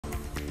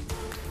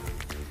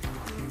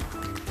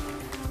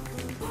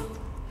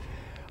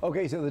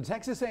Okay, so the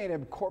Texas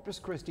A&M Corpus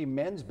Christi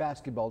men's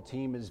basketball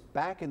team is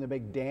back in the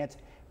big dance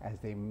as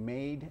they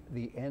made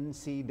the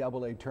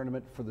NCAA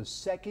tournament for the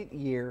second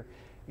year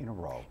in a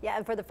row. Yeah,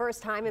 and for the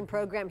first time in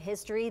program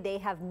history, they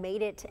have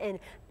made it in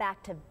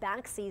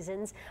back-to-back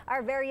seasons.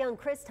 Our very own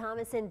Chris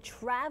Thomasson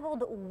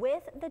traveled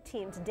with the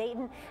team to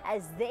Dayton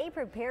as they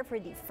prepare for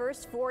the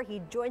first four.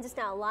 He joins us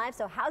now live.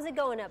 So how's it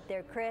going up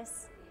there,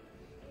 Chris?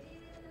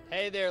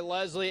 Hey there,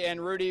 Leslie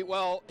and Rudy.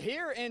 Well,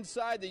 here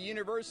inside the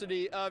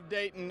University of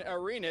Dayton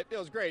Arena, it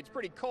feels great. It's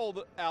pretty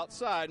cold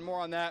outside.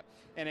 More on that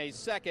in a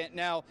second.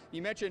 Now,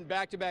 you mentioned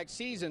back-to-back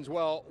seasons.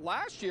 Well,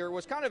 last year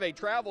was kind of a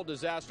travel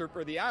disaster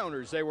for the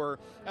Islanders. They were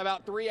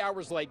about 3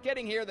 hours late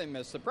getting here. They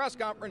missed the press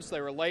conference.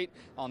 They were late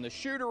on the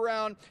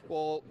shoot-around.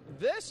 Well,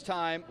 this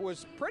time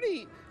was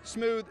pretty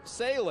smooth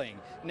sailing.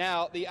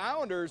 Now, the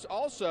Islanders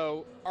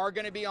also are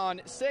going to be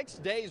on 6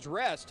 days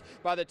rest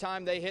by the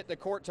time they hit the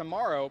court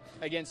tomorrow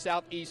against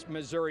Southeast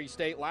Missouri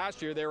State.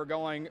 Last year, they were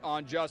going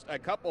on just a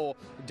couple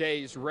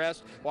days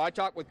rest. Well, I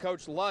talked with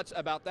Coach Lutz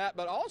about that,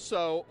 but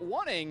also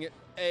wanting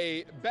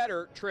a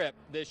better trip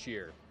this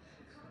year.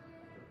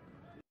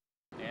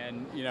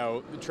 And, you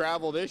know, the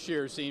travel this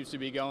year seems to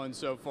be going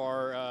so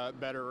far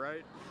better,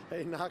 right?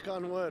 Hey, knock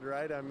on wood,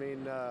 right? I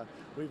mean,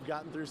 we've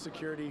gotten through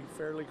security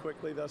fairly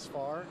quickly thus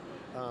far.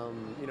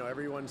 You know,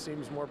 everyone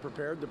seems more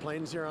prepared. The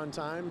plane's here on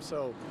time,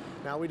 so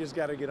now we just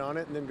got to get on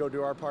it and then go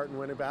do our part and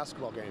win a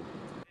basketball game.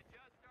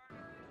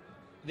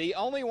 The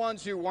only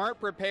ones who weren't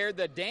prepared,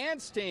 the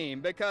dance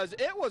team, because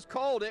it was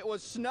cold. It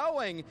was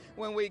snowing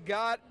when we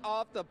got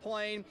off the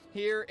plane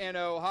here in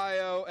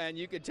Ohio, and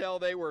you could tell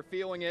they were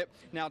feeling it.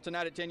 Now,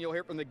 tonight at 10, you'll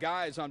hear from the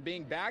guys on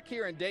being back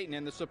here in Dayton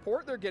and the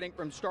support they're getting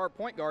from star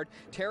point guard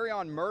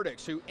Terrion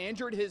Murdix, who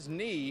injured his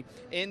knee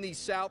in the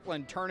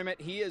Southland tournament.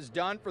 He is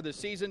done for the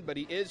season, but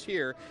he is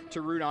here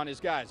to root on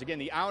his guys. Again,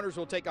 the Islanders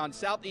will take on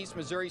Southeast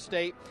Missouri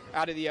State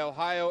out of the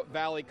Ohio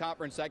Valley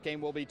Conference. That game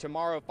will be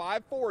tomorrow,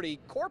 5:40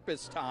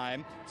 Corpus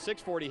time.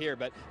 6:40 here,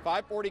 but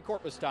 5:40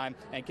 Corpus time,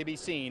 and can be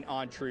seen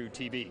on True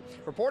TV.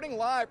 Reporting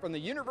live from the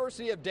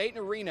University of Dayton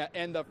Arena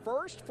and the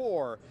first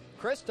four,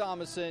 Chris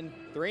Thomasson,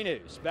 3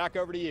 News. Back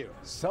over to you.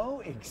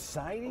 So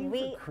exciting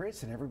for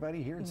Chris and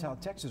everybody here in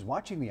South Texas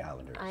watching the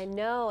Islanders. I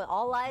know,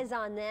 all eyes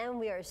on them.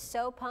 We are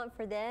so pumped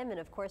for them, and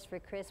of course for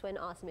Chris, what an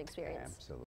awesome experience. Absolutely.